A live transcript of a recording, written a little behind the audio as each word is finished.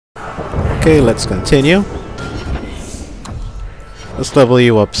Okay, let's continue. Let's level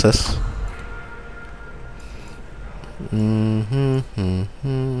you up, sis. You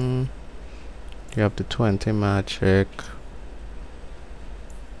have the 20 magic.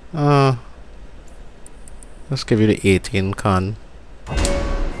 Let's give you the 18 con.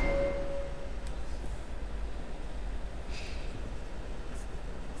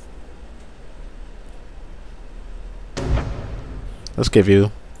 Let's give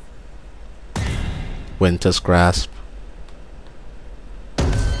you Winter's Grasp.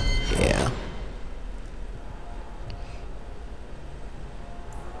 Yeah.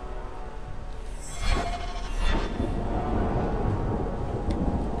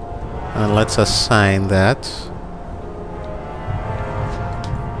 And let's assign that.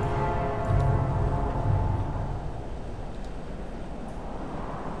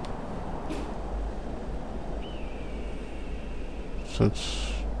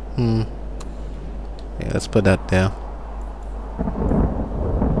 Since yeah, let's put that there.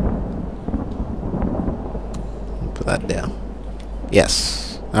 Put that there.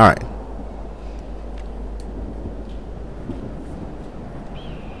 Yes. Alright.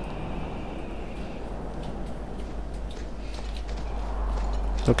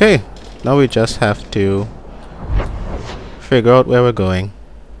 Okay. Now we just have to figure out where we're going.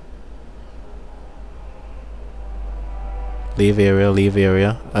 Leave area, leave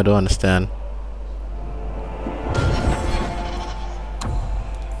area. I don't understand.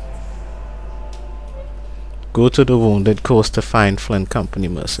 Go to the Wounded Coast to find Flint Company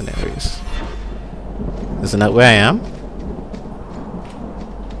mercenaries. Isn't that where I am?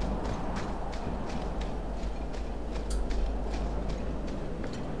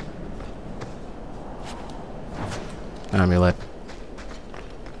 Amulet.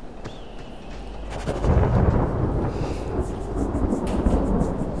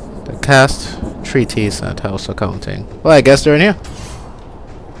 The cast treaties at House Accounting. Well, I guess they're in here.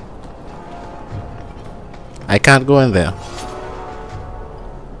 I can't go in there.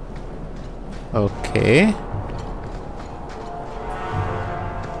 Okay.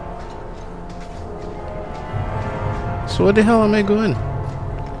 So where the hell am I going?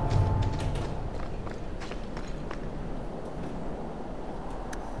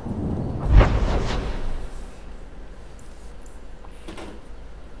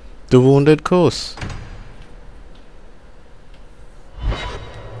 The Wounded Coast.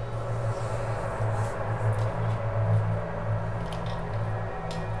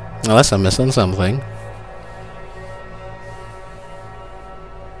 Unless I'm missing something.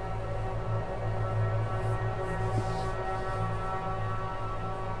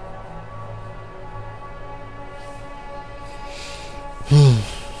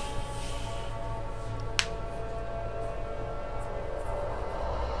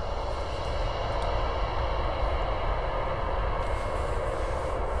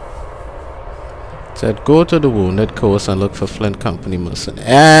 Said go to the Wounded Coast and look for Flint Company mercenary.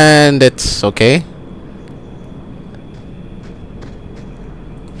 And it's okay.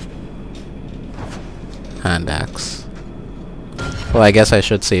 Hand axe. Well, I guess I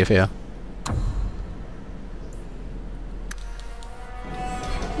should save here.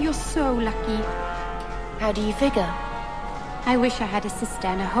 You're so lucky. How do you figure? I wish I had a sister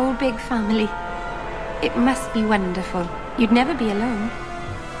and a whole big family. It must be wonderful. You'd never be alone.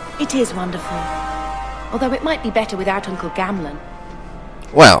 It is wonderful. Although it might be better without Uncle Gamlin.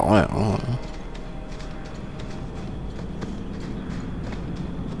 Well.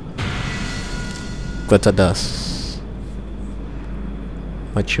 Glitter dust.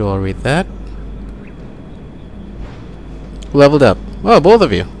 But you all read that. Leveled up. Oh, both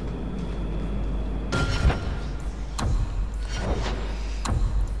of you.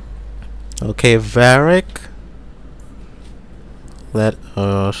 Okay, Varric. Let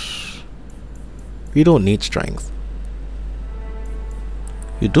us... We don't need strength.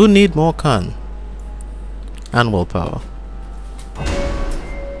 You do need more con. And willpower.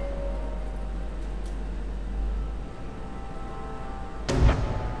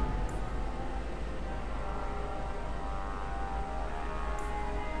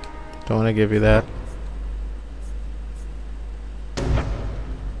 Don't want to give you that.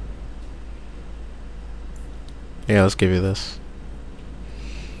 Yeah, let's give you this.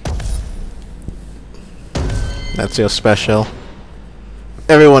 That's your special.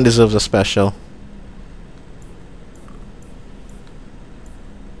 Everyone deserves a special.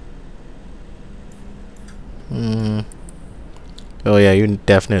 Oh yeah, you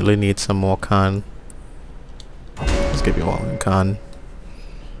definitely need some more con. Let's give you all in con.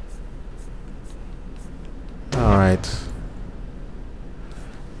 Alright.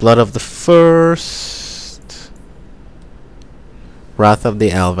 Blood of the First. Wrath of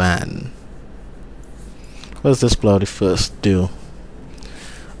the Alvan. What does this Blood of the First do?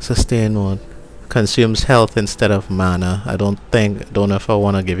 Sustain one. Consumes health instead of mana. I don't know if I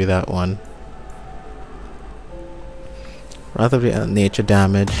want to give you that one. Wrath of the nature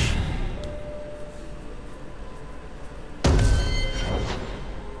damage.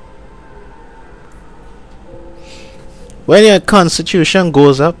 When your constitution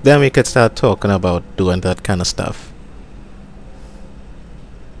goes up, then we could start talking about doing that kind of stuff.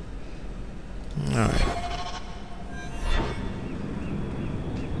 Alright.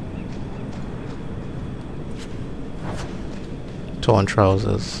 Torn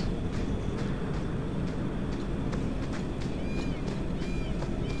trousers.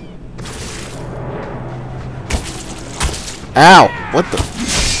 Ow! What the?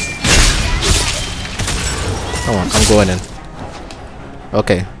 Come on, I'm going in.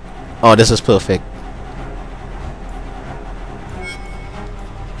 Okay. Oh, this is perfect.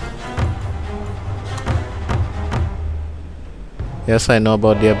 Yes, I know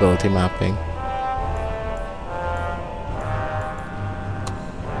about the ability mapping.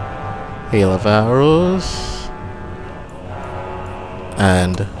 Hail of arrows.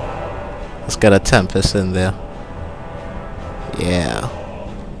 And let's get a Tempest in there. Yeah.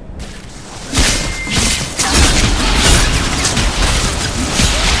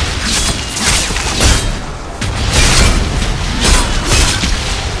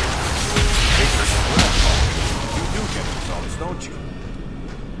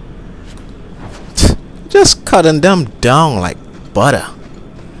 Just cutting them down like butter.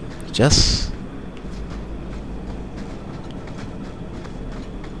 Just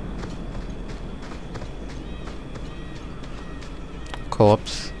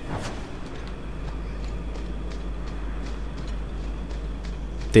corpse.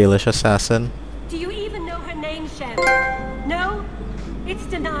 Dalish assassin. Do you even know her name, Shem? No? It's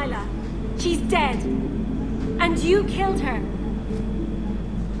Delilah. She's dead. And you killed her.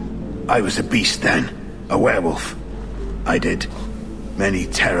 I was a beast then. A werewolf. I did many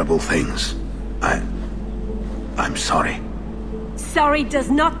terrible things. I'm sorry. Sorry does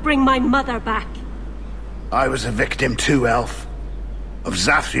not bring my mother back. I was a victim too, Elf. Of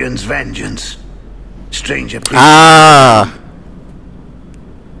Zathrian's vengeance. Stranger, please. Ah!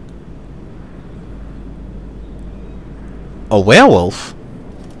 A werewolf?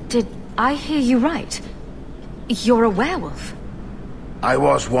 Did I hear you right? You're a werewolf? I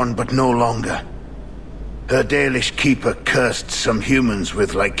was one, but no longer. Her Dalish keeper cursed some humans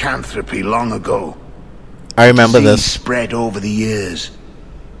with lycanthropy long ago. I remember Disease this. spread over the years,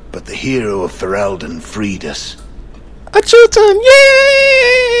 but the hero of Ferelden freed us. A Jotun!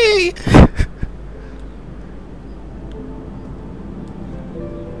 Yay!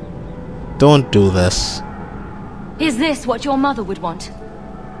 Don't do this. Is this what your mother would want?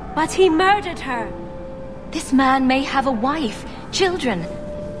 But he murdered her. This man may have a wife, children,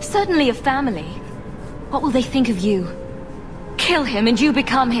 certainly a family. What will they think of you? Kill him and you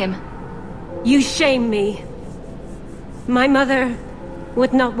become him. You shame me. My mother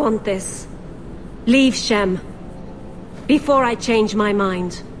would not want this. Leave Shem. Before I change my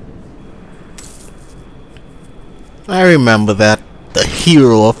mind. I remember that. The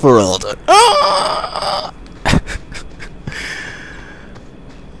hero of Ferelden.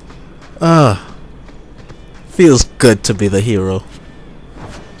 Ah! Feels good to be the hero.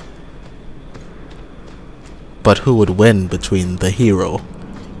 But who would win between the hero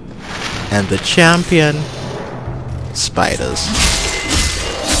and the champion? Spiders.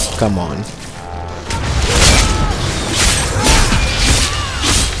 Come on.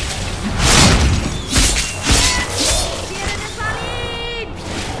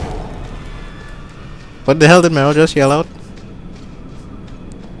 What the hell did Meryl just yell out?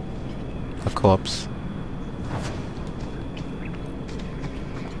 A corpse.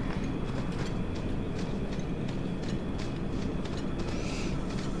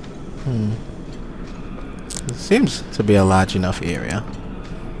 It seems to be a large enough area.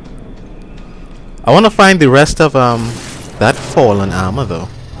 I want to find the rest of that fallen armor though.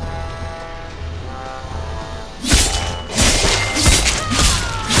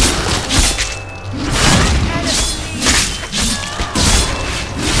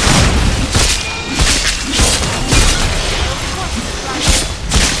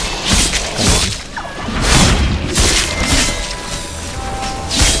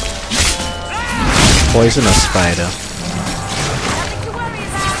 Poisonous spider.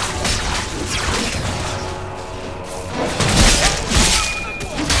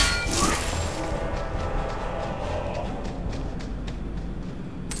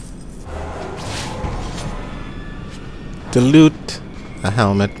 To loot a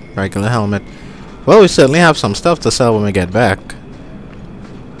helmet, regular helmet. Well, we certainly have some stuff to sell when we get back.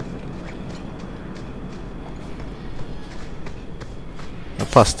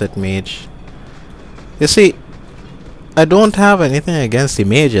 Apostate mage. You see, I don't have anything against the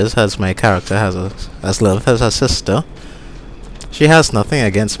mages, as my character has as Lilith as her sister. She has nothing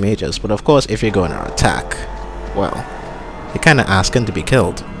against mages, but of course if you're going to attack, well, you're kinda asking to be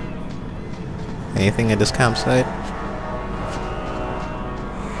killed. Anything at this campsite?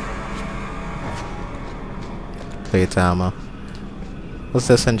 Plate armor. What's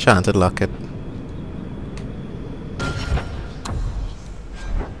this enchanted locket?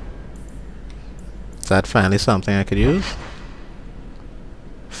 Is that finally something I could use?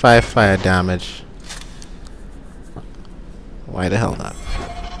 5 fire damage. Why the hell not?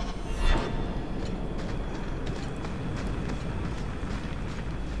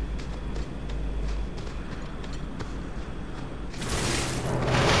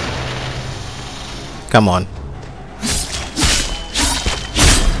 Come on.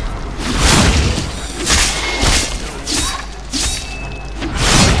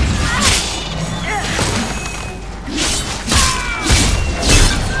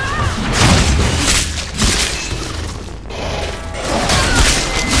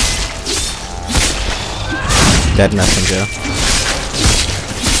 Dead messenger.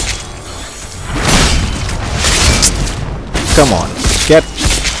 Come on, get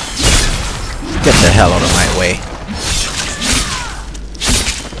the hell out of my way.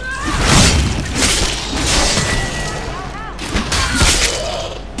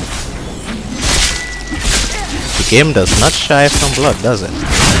 The game does not shy from blood, does it?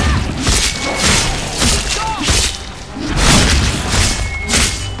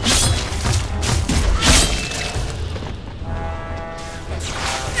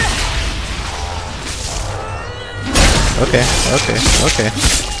 Okay.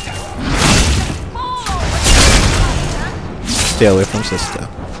 Stay away from sister.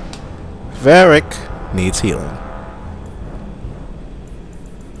 Varric needs healing.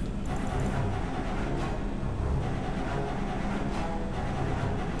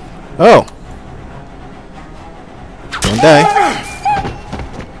 Oh! Don't die.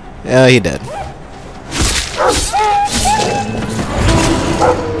 Yeah, he did.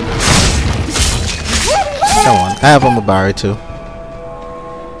 Come on, I have him a Barry too.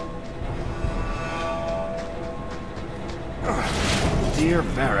 Dear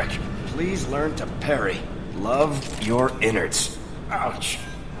Varric, please learn to parry. Love your innards. Ouch.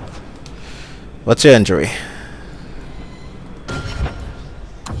 What's your injury?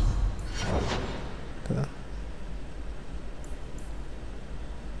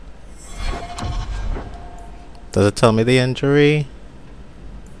 Does it tell me the injury?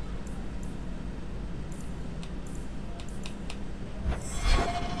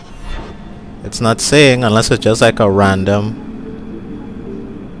 It's not saying, unless it's just like a random.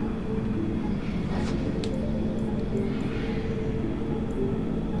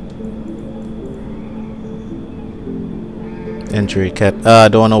 Injury kit. I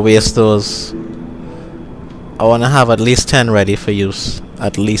don't want to waste those. I want to have at least 10 ready for use.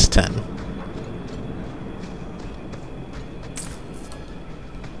 At least 10.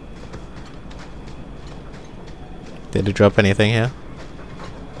 Did you drop anything here?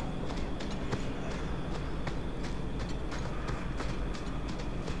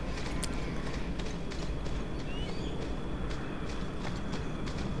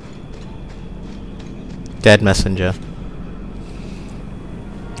 Dead messenger.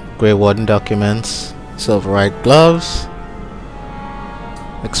 Grey Warden documents. Silverite gloves.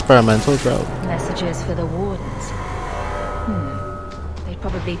 Experimental drug. Messages for the wardens. They'd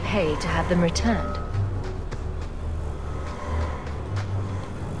probably pay to have them returned.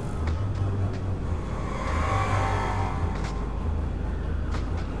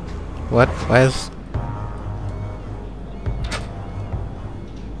 What? Why is...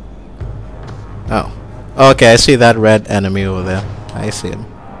 Oh. Okay, I see that red enemy over there. I see him.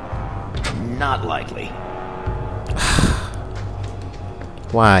 Not likely.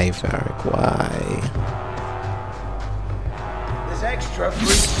 Why, Varric? Why? This extra free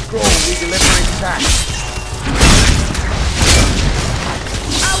scroll we deliver intact.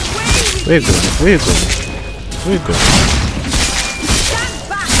 Where you going? Where you going? Where you going?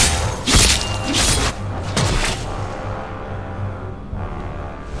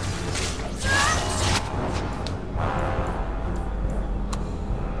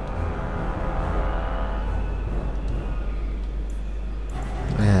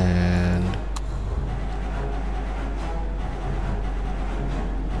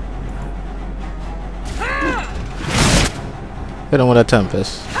 Hit him with a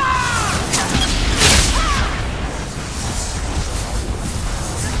Tempest.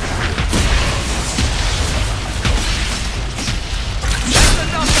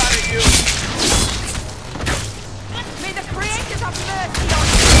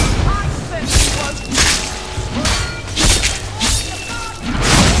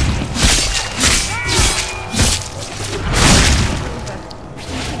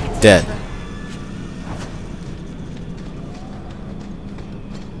 Dead.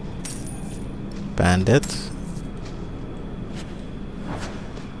 Bandits.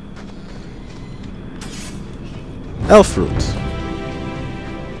 Elf fruits.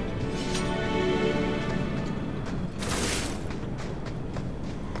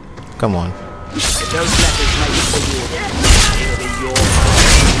 Come on.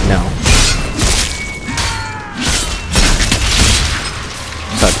 No.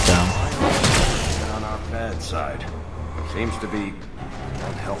 Touchdown. On our bad side. Seems to be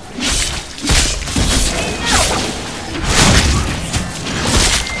unhealthy.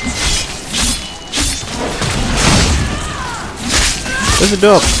 There's a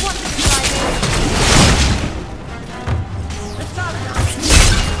dog.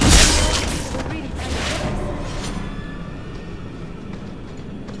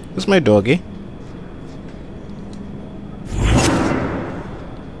 Where's my doggy?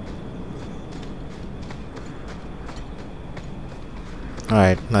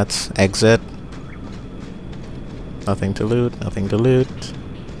 Alright, let's exit. Nothing to loot, nothing to loot.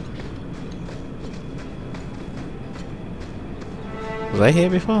 Was I here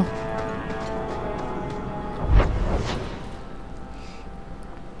before?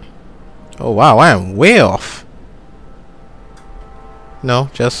 Oh wow, I am way off. No,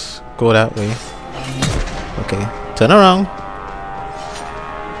 just go that way. Okay, turn around.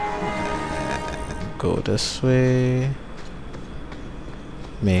 Go this way.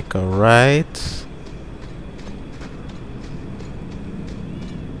 Make a right.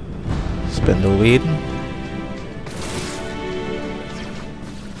 Spin the wheel.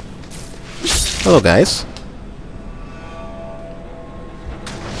 Hello guys.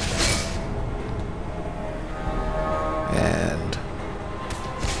 And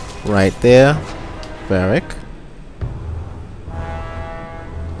right there, barrack.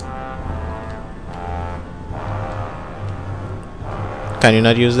 Can you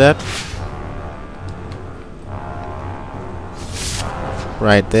not use that?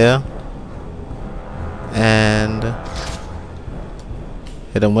 Right there. And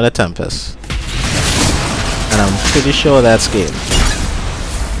hit him with a Tempest. And I'm pretty sure that's game.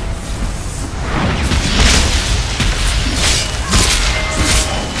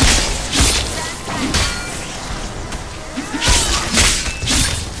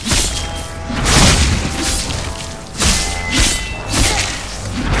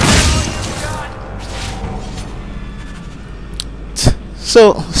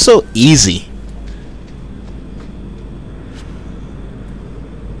 So easy.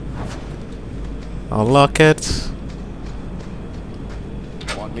 I'll lock it.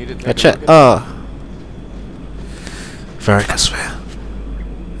 I check. Oh, very I swear.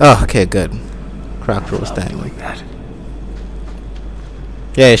 Oh, okay, good. Crack roast dangling.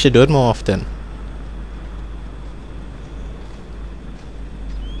 Yeah, you should do it more often.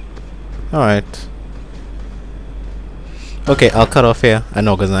 Alright. Okay, I'll cut off here and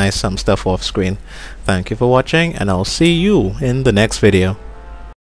organize some stuff off screen. Thank you for watching, and I'll see you in the next video.